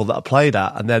the level that I played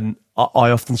at, and then I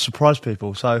often surprised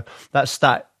people. So that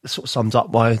stat sort of sums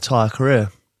up my entire career.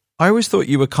 I always thought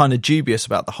you were kind of dubious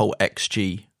about the whole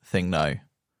XG thing, though.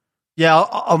 Yeah,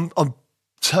 I'm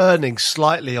turning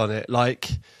slightly on it. Like,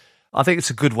 I think it's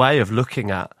a good way of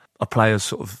looking at a player's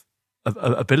sort of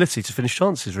ability to finish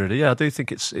chances, really. Yeah, I do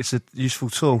think it's a useful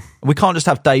tool. We can't just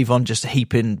have Dave on just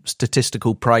heaping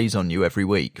statistical praise on you every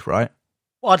week, right?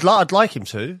 Well, I'd like him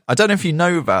to. I don't know if you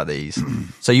know about these.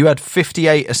 So you had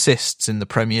 58 assists in the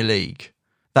Premier League.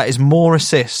 That is more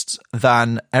assists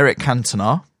than Eric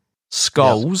Cantona,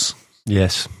 Scholes.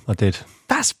 Yes, I did.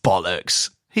 That's bollocks.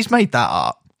 He's made that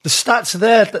up. The stats are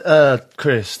there,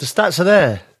 Chris. The stats are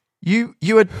there. You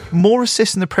had more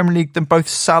assists in the Premier League than both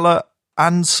Salah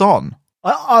and Son.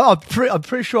 I'm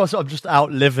pretty sure I'm just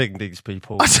outliving these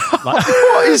people.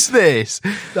 What is this?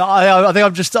 I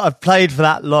think I've played for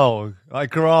that long. I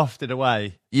grafted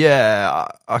away. Yeah,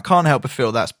 I can't help but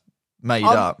feel that's made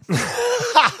up.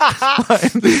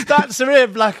 Stats are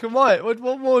in black and white. What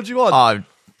more do you want?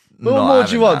 What more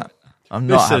do you want? I'm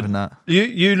not having that.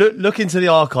 You look into the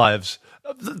archives,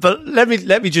 but let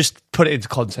me just put it into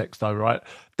context, though, right?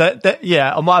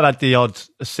 Yeah, I might have had the odd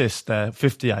assist there,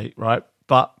 58, right?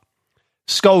 But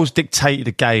Scholes dictated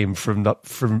a game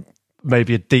from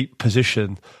maybe a deep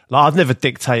position. Like, I've never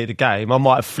dictated a game. I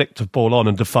might have flicked a ball on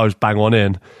and Defoe's bang one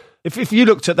in. If you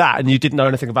looked at that and you didn't know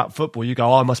anything about football, you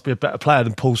go, I must be a better player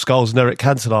than Paul Scholes and Eric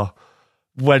Cantona,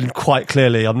 when quite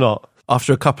clearly I'm not.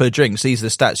 After a couple of drinks, these are the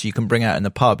stats you can bring out in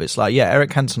the pub. It's like, yeah, Eric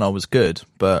Cantona was good,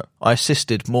 but I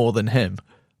assisted more than him.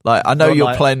 Like, I know Not you're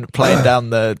like- playing down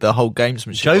the whole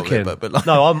gamesmanship. Joking, of it, but like,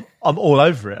 no, I'm all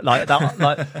over it. Like that,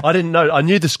 like I didn't know. I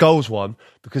knew the Scholes one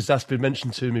because that's been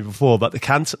mentioned to me before. But the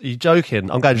Cantona, you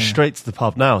joking? I'm going straight to the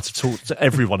pub now to talk to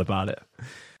everyone about it.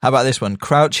 How about this one?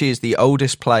 Crouchy is the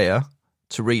oldest player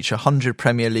to reach 100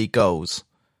 Premier League goals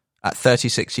at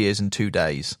 36 years and 2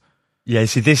 days. Yeah,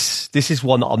 see, this is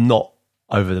one that I'm not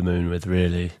over the moon with,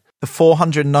 really. The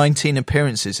 419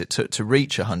 appearances it took to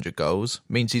reach 100 goals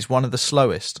means he's one of the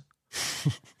slowest.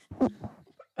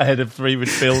 Ahead of three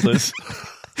midfielders.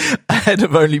 Ahead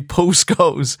of only Paul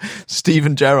Scholes,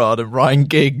 Steven Gerrard and Ryan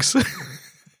Giggs.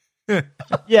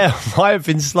 Yeah, might have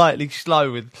been slightly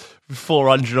slow with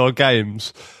 400 odd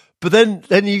games. But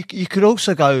then you could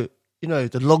also go,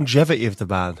 the longevity of the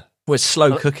man. Well, it's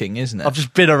slow cooking, isn't it? I've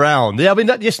just been around. Yeah, I mean,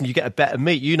 listen, you get a better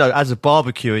meat. As a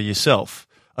barbecuer yourself,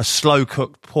 a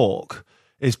slow-cooked pork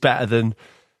is better than,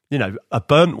 a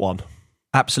burnt one.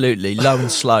 Absolutely. Low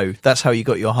and slow. That's how you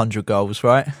got your 100 goals,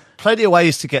 right? Plenty of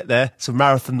ways to get there. It's a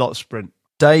marathon, not a sprint.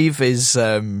 Dave is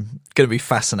going to be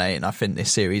fascinating, I think,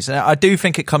 this series. And I do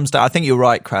think it comes down... I think you're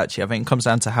right, Crouchy. I think it comes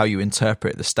down to how you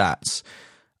interpret the stats.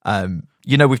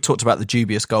 We've talked about the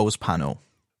dubious goals panel.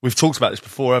 We've talked about this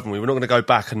before, haven't we? We're not going to go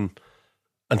back and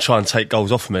try and take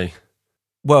goals off me.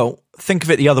 Well, think of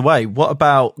it the other way. What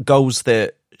about goals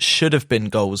that should have been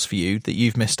goals for you that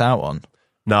you've missed out on?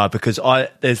 No, because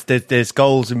there's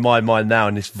goals in my mind now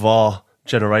in this VAR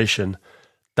generation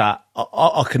that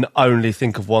I can only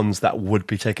think of ones that would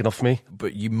be taken off me.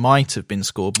 But you might have been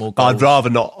scored more goals. I'd rather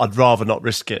not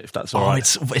risk it, if that's all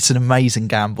right. It's an amazing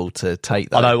gamble to take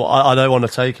that. I don't want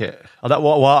to take it. I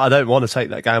don't want to take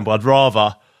that gamble. I'd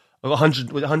rather... I've got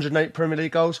 108 Premier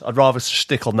League goals. I'd rather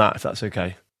stick on that, if that's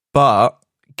okay. But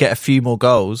get a few more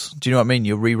goals. Do you know what I mean?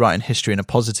 You're rewriting history in a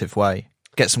positive way.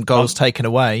 Get some goals taken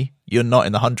away. You're not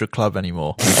in the 100 club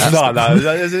anymore. No, I'm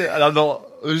not.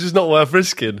 It's just not worth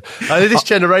risking. This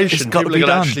generation, people are going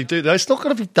to actually do that. It's not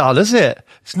going to be done, is it?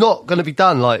 It's not going to be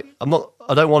done. Like, I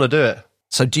don't want to do it.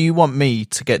 So do you want me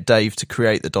to get Dave to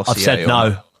create the dossier? I've said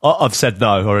no. I've said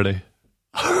no already.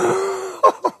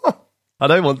 I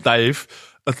don't want Dave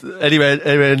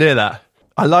anywhere near that.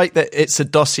 I like that it's a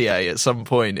dossier. At some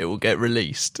point it will get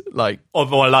released. Like,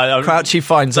 Crouchy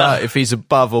finds out if he's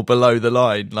above or below the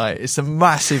line. Like, it's a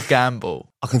massive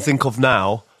gamble. I can think of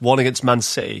now one against Man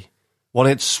City, one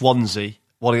against Swansea,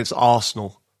 one against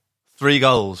Arsenal. 3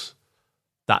 goals.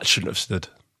 That shouldn't have stood.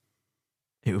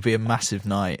 It would be a massive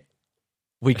night.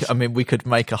 We could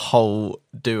make a whole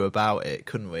do about it,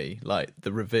 couldn't we? Like,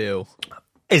 the reveal.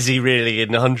 Is he really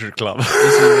in the 100 club? Is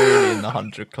he really in the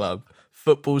 100 club?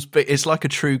 Football's big. It's like a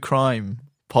true crime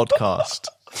podcast.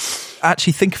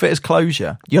 Actually, think of it as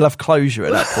closure. You'll have closure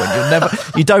at that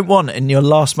point. You don't want in your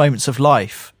last moments of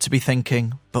life to be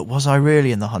thinking, but was I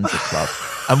really in the 100 club?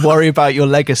 And worry about your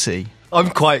legacy. I'm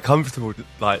quite comfortable with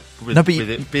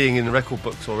it being in the record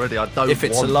books already. I don't. If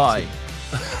it's a lie,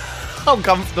 I'm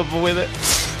comfortable with it.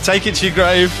 Take it to your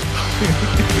grave.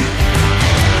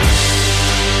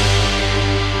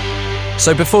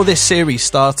 So before this series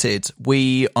started,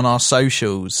 we, on our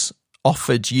socials,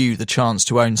 offered you the chance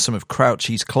to own some of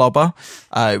Crouchy's clobber.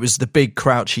 It was the big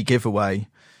Crouchy giveaway.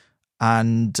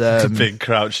 And the big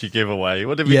Crouchy giveaway.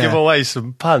 What did we give away?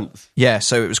 Some pants? Yeah,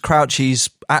 so it was Crouchy's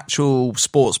actual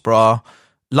sports bra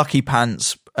lucky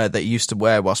pants that he used to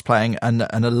wear whilst playing, and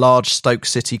a large Stoke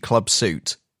City club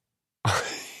suit.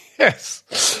 Yes.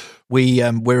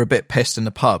 We're a bit pissed in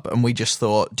the pub, and we just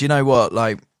thought, do you know what?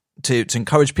 Like, to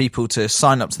encourage people to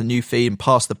sign up to the new feed and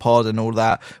pass the pod and all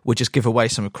that, we'll just give away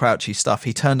some of Crouchy's stuff.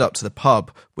 He turned up to the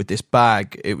pub with this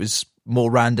bag. It was more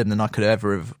random than I could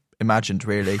ever have imagined,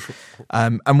 really.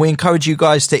 And we encourage you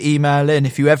guys to email in.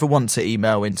 If you ever want to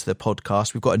email into the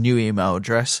podcast, we've got a new email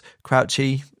address.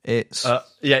 Crouchy, it's...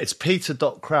 it's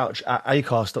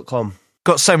peter.crouch@acast.com.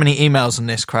 Got so many emails on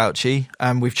this, Crouchy,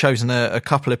 and we've chosen a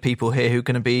couple of people here who are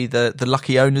going to be the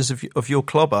lucky owners of your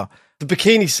clobber. The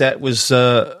bikini set was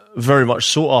very much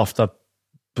sought after,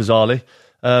 bizarrely,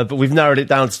 but we've narrowed it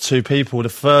down to two people. The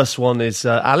first one is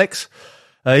Alex.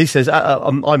 He says,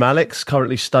 I'm Alex,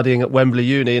 currently studying at Wembley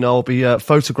Uni, and I'll be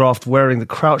photographed wearing the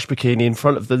Crouch bikini in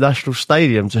front of the National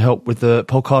Stadium to help with the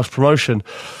podcast promotion.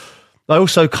 I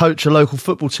also coach a local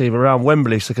football team around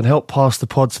Wembley, so I can help pass the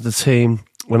pod to the team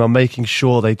when I'm making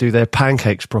sure they do their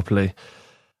pancakes properly.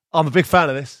 I'm a big fan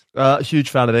of this, huge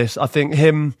fan of this. I think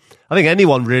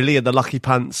anyone really in the lucky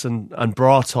pants and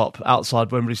bra top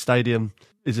outside Wembley Stadium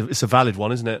it's a valid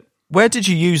one, isn't it? Where did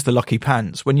you use the lucky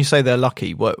pants? When you say they're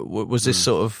lucky, what was this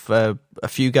sort of a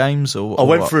few games? Or I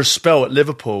went what? for a spell at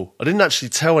Liverpool. I didn't actually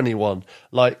tell anyone.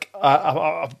 Like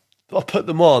I put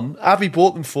them on. Abby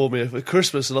bought them for me for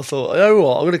Christmas, and I thought, you know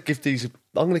what, I'm going to give these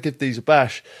a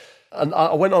bash. And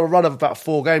I went on a run of about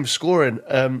 4 games scoring.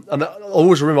 And I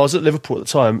always remember I was at Liverpool at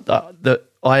the time that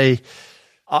I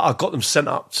got them sent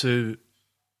up to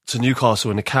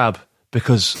Newcastle in a cab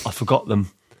because I forgot them,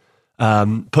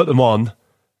 put them on,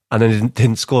 and then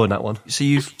didn't score in that one. So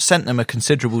you've sent them a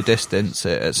considerable distance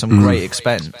at some great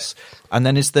expense. And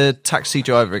then is the taxi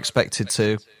driver expected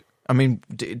to... I mean,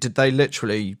 did they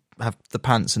literally have the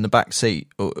pants in the back seat?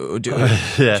 Or do you know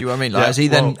what I mean? Like, has he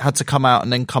then had to come out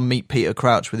and then come meet Peter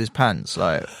Crouch with his pants?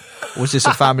 Like, was this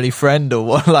a family friend or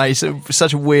what? Like, it's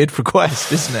such a weird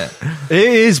request, isn't it?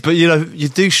 It is, but, you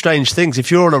do strange things.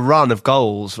 If you're on a run of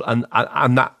goals and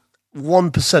that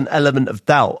 1% element of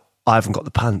doubt, I haven't got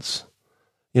the pants,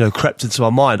 crept into my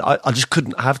mind. I just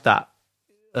couldn't have that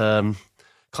kind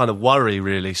of worry,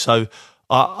 really. So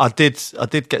I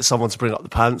did get someone to bring up the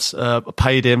pants. I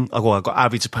paid him. I got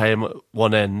Abby to pay him at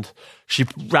one end. She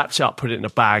wrapped it up, put it in a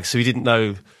bag, so he didn't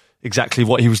know exactly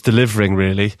what he was delivering,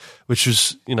 really, which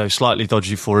was, slightly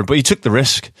dodgy for him. But he took the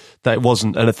risk that it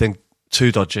wasn't anything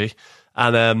too dodgy.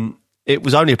 And it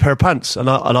was only a pair of pants, and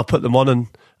I put them on,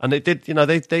 and it did,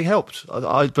 they helped.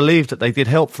 I believed that they did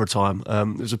help for a time.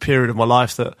 It was a period of my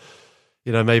life that,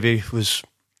 maybe was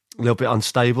a little bit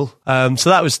unstable. So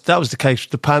that was the case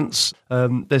with the pants.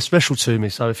 They're special to me.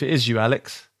 So if it is you,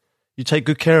 Alex, you take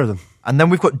good care of them. And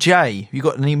then we've got Jay. You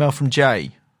got an email from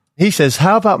Jay. He says,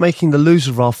 how about making the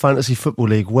loser of our Fantasy Football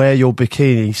League wear your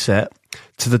bikini set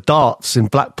to the darts in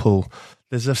Blackpool?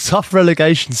 There's a tough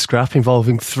relegation scrap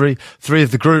involving three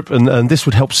of the group, and this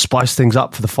would help spice things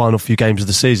up for the final few games of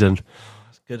the season.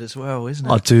 That's good as well, isn't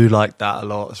it? I do like that a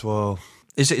lot as well.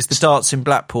 Is the darts in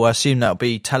Blackpool? I assume that'll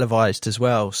be televised as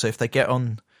well. So if they get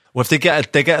on, well, if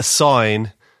they get a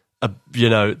sign,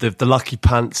 the lucky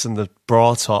pants and the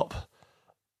bra top,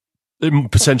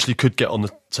 it potentially could get on the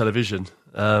television.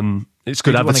 It's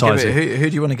good advertising. Who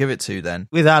do you want to give it to then?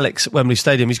 With Alex at Wembley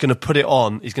Stadium, he's going to put it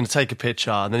on, he's going to take a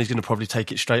picture, and then he's going to probably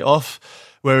take it straight off.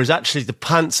 Whereas actually the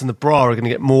pants and the bra are going to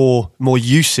get more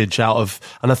usage out of,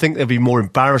 and I think there'll be more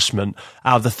embarrassment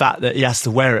out of the fact that he has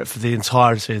to wear it for the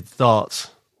entirety of the darts.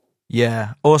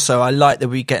 Yeah. Also, I like that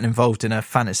we're getting involved in a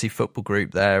fantasy football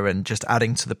group there and just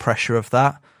adding to the pressure of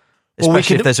that,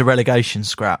 especially if there's a relegation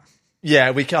scrap.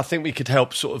 Yeah, I think we could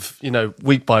help sort of,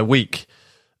 week by week.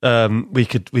 We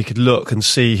could look and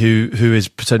see who is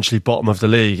potentially bottom of the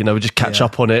league. We just catch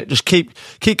up on it. Just keep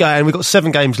going. We've got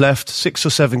 7 games left, 6 or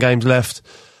 7 games left,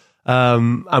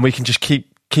 and we can just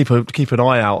keep an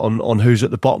eye out on who's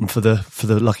at the bottom for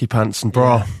the lucky pants and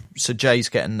bra. Yeah. So Jay's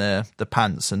getting the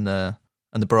pants and the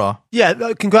bra.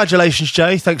 Yeah, congratulations,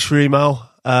 Jay. Thanks for your email.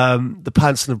 The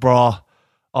pants and the bra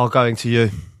are going to you.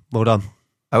 Well done.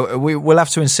 We'll have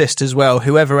to insist as well,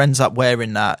 whoever ends up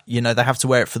wearing that, they have to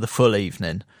wear it for the full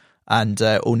evening, and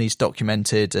all needs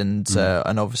documented, and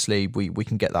obviously we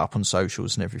can get that up on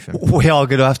socials and everything. We are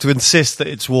going to have to insist that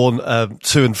it's worn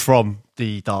to and from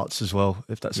the darts as well,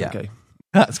 if that's okay.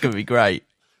 That's going to be great.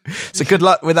 So good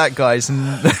luck with that, guys, and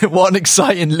what an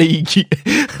exciting league.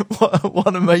 What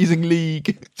an amazing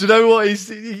league. Do you know what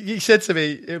he said to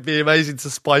me? It'd be amazing to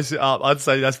spice it up. I'd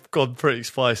say that's gone pretty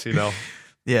spicy now.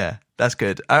 Yeah, that's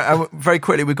good. Very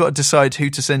quickly, we've got to decide who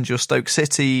to send your Stoke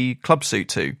City club suit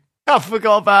to. I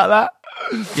forgot about that.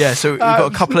 Yeah, so we've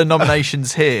got a couple of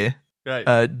nominations here.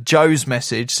 Great. Joe's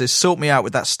message says, sort me out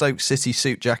with that Stoke City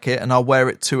suit jacket and I'll wear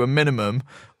it to a minimum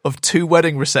of 2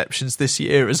 wedding receptions this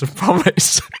year as a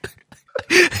promise.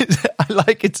 I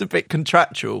like it's a bit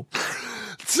contractual.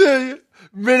 2,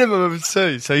 minimum of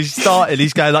 2. So he's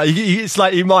going like, it's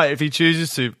like he might, if he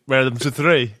chooses to, wear them to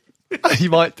 3. He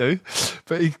might do,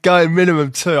 but he's going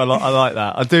minimum 2. I like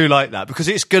that. I do like that because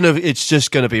it's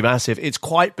just gonna be massive. It's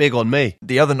quite big on me.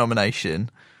 The other nomination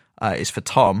is for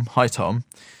Tom. Hi, Tom.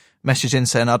 Message in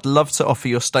saying, I'd love to offer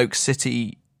your Stoke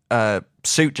City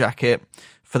suit jacket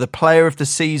for the player of the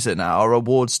season at our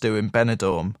awards do in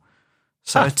Benidorm.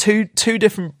 So two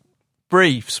different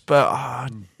briefs,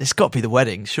 but it's got to be the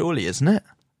wedding, surely, isn't it?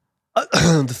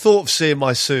 The thought of seeing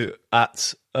my suit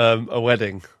at a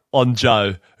wedding on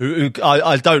Joe, who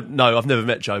I don't know, I've never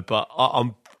met Joe, but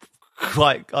I'm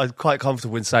quite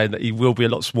comfortable in saying that he will be a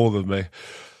lot smaller than me.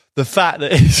 The fact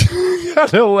that he's going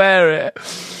to wear it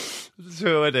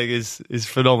to a wedding is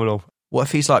phenomenal. What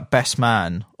if he's like best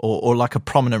man or like a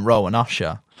prominent role in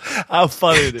Usher? How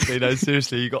funny would it be? No,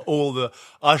 seriously, you got all the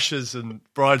ushers and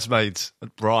bridesmaids,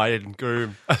 and bride and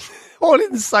groom, all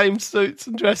in the same suits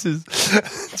and dresses.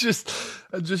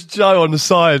 just Joe on the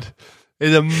side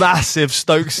in a massive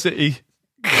Stoke City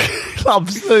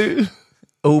club suit.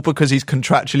 All because he's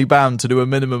contractually bound to do a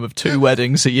minimum of 2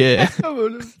 weddings a year.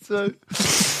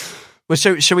 Well,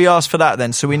 shall we ask for that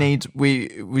then? So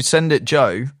we send it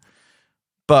Joe,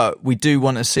 but we do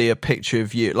want to see a picture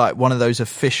of you, like one of those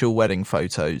official wedding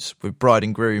photos with bride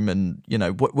and groom, and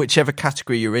whichever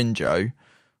category you're in, Joe,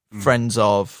 friends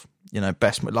of,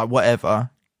 best, like whatever.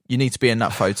 You need to be in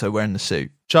that photo wearing the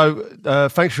suit. Joe,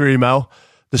 thanks for your email.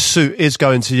 The suit is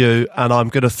going to you, and I'm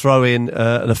going to throw in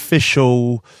an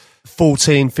official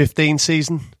 14-15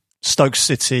 season Stoke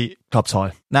City club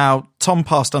tie. Now, Tom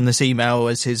passed on this email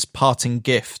as his parting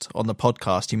gift on the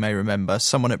podcast, you may remember.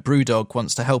 Someone at Brewdog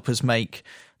wants to help us make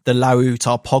the Laout,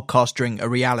 our podcast drink, a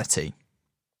reality.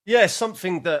 Yeah,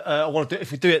 something that I want to do.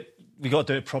 If we do it, we got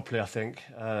to do it properly, I think.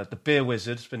 The Beer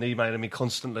Wizard has been emailing me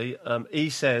constantly. He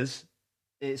says,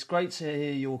 it's great to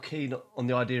hear you're keen on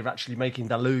the idea of actually making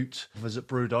the Laout at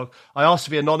Brewdog. I asked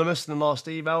to be anonymous in the last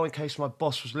email in case my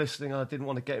boss was listening and I didn't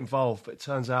want to get involved, but it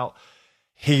turns out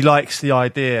he likes the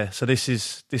idea, so this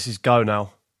is go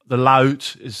now. The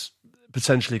Laout is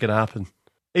potentially going to happen.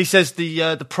 He says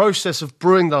the process of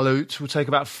brewing the Laout will take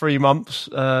about 3 months,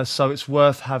 so it's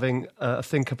worth having a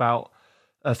think about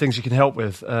things you can help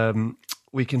with.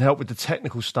 We can help with the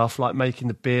technical stuff like making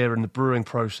the beer and the brewing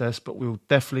process, but we'll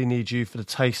definitely need you for the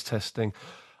taste testing.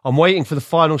 I'm waiting for the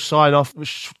final sign-off,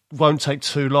 which won't take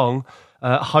too long.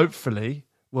 Hopefully,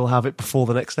 we'll have it before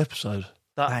the next episode.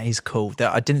 That is cool.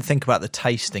 I didn't think about the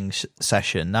tasting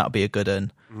session. That would be a good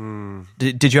one.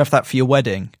 Did you have that for your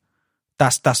wedding?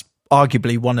 That's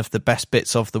arguably one of the best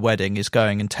bits of the wedding, is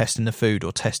going and testing the food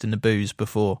or testing the booze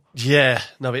before. Yeah,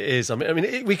 no, it is. I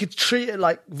mean, we could treat it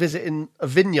like visiting a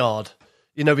vineyard.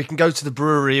 We can go to the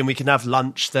brewery and we can have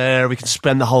lunch there. We can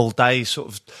spend the whole day sort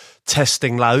of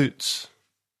testing Laouts.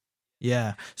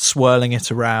 Yeah, swirling it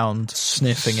around,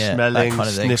 sniffing it, smelling, that kind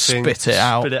of thing. Sniffing, spit it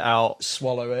out,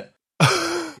 swallow it.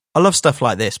 I love stuff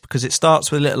like this because it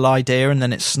starts with a little idea and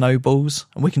then it snowballs,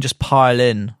 and we can just pile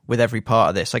in with every part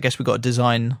of this. I guess we've got to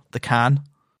design the can.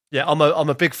 Yeah, I'm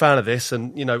a big fan of this,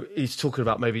 and he's talking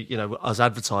about maybe us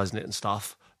advertising it and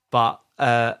stuff. But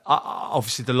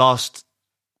obviously, the last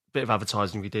bit of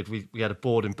advertising we did, we had a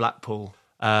board in Blackpool,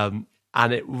 and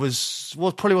it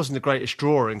probably wasn't the greatest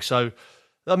drawing. So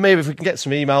maybe if we can get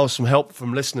some emails, some help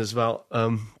from listeners about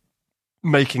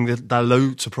making the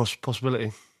Laout a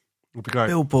possibility. Would be great.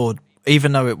 Billboard,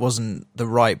 even though it wasn't the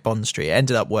right Bond Street, it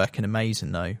ended up working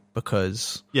amazing though,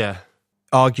 because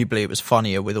arguably it was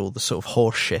funnier with all the sort of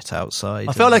horse shit outside.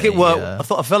 I felt like it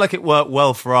worked. I felt like it worked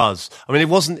well for us. I mean, it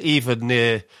wasn't even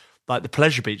near like the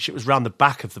pleasure beach. It was round the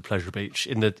back of the pleasure beach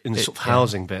in the sort of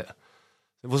housing bit.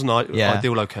 It wasn't an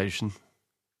ideal location.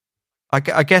 I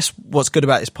guess what's good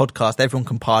about this podcast, everyone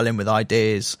can pile in with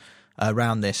ideas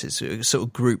around this. It's a sort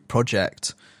of group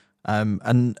project.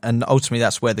 And ultimately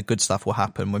that's where the good stuff will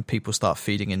happen, when people start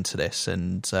feeding into this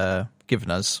and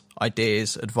giving us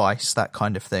ideas, advice, that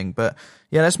kind of thing. But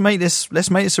yeah, let's make this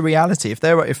a reality. If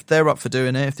they're up for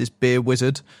doing it, if this Beer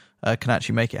Wizard can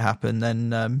actually make it happen,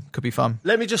 then could be fun.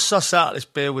 Let me just suss out this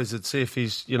Beer Wizard, see if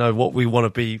he's what we want to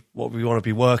be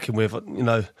working with. Don't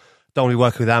want to be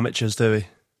working with amateurs, do we?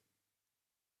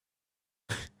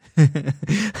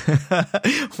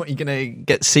 What, you're gonna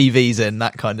get CVs in,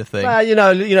 that kind of thing?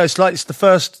 It's the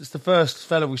first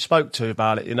fella we spoke to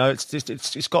about it.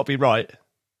 It's got to be right.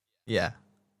 Yeah.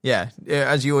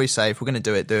 As you always say, if we're going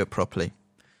to do it properly.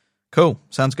 Cool,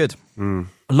 sounds good. A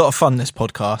lot of fun, this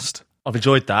podcast. I've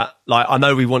enjoyed that. Like, I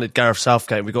know we wanted Gareth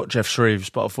Southgate, we got Jeff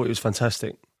Shreves, but I thought it was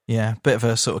fantastic. Yeah, bit of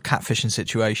a sort of catfishing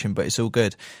situation, but it's all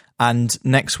good. And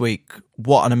next week,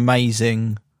 what an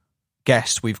amazing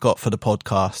guest we've got for the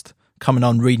podcast. Coming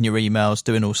on, reading your emails,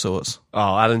 doing all sorts.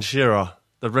 Oh, Alan Shearer,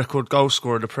 the record goal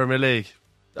scorer in the Premier League.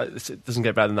 It doesn't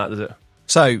get better than that, does it?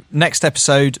 So, next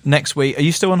episode, next week. Are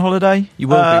you still on holiday? You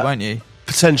will be, won't you?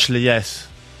 Potentially, yes.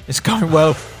 It's going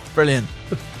well. Brilliant.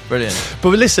 Brilliant.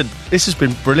 But listen, this has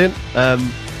been brilliant.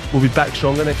 We'll be back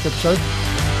stronger next episode.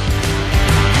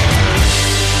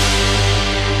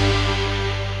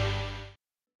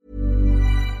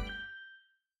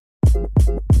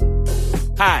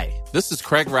 Hi, this is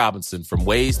Craig Robinson from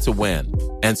Ways to Win,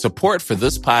 and support for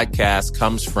this podcast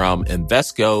comes from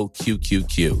Invesco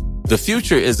QQQ. The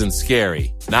future isn't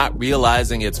scary. Not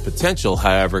realizing its potential,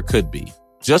 however, could be.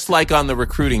 Just like on the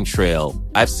recruiting trail,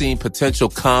 I've seen potential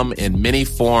come in many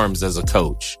forms as a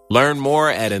coach. Learn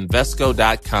more at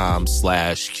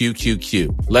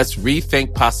Invesco.com/QQQ. Let's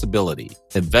rethink possibility.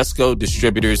 Invesco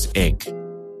Distributors, Inc.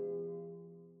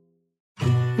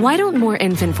 Why don't more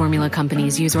infant formula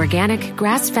companies use organic,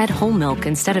 grass-fed whole milk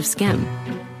instead of skim?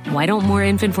 Why don't more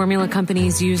infant formula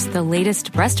companies use the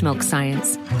latest breast milk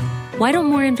science? Why don't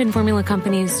more infant formula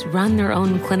companies run their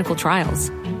own clinical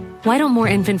trials? Why don't more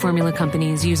infant formula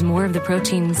companies use more of the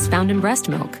proteins found in breast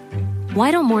milk? Why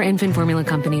don't more infant formula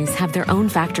companies have their own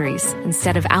factories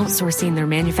instead of outsourcing their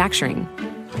manufacturing?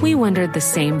 We wondered the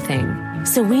same thing.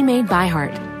 So we made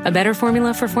ByHeart, a better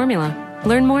formula for formula.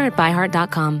 Learn more at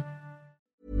byheart.com.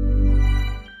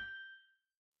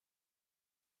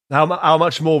 How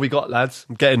much more we got, lads?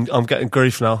 I'm getting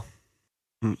grief now.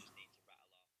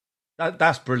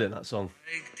 That's brilliant, that song.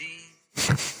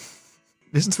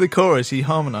 Listen to the chorus, he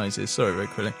harmonises. Sorry, very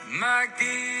quickly. Mike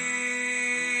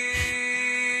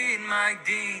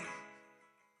Dean.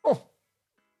 Oh.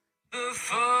 The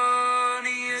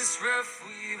funniest ref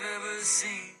we've ever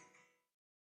seen.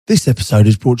 This episode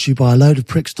is brought to you by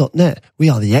AloadofPricks.net. We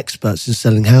are the experts in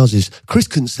selling houses. Chris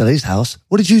couldn't sell his house.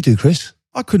 What did you do, Chris?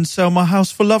 I couldn't sell my house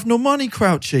for love nor money,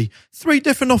 Crouchy. 3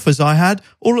 different offers I had,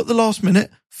 all at the last minute,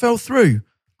 fell through.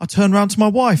 I turned round to my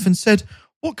wife and said,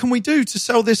 what can we do to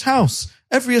sell this house?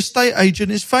 Every estate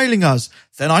agent is failing us.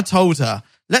 Then I told her,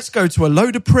 let's go to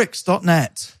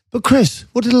AloadofPricks.net. But Chris,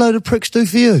 what did A Load of Pricks do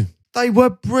for you? They were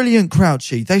brilliant,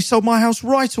 Crouchy. They sold my house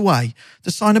right away.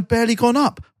 The sign had barely gone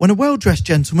up when a well-dressed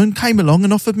gentleman came along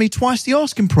and offered me twice the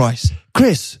asking price.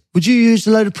 Chris, would you use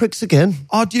A Load of Pricks again?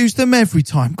 I'd use them every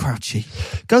time, Crouchy.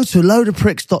 Go to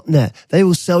AloadofPricks.net. They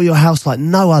will sell your house like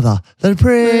no other. Load of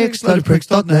Pricks,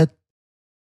 AloadofPricks.net.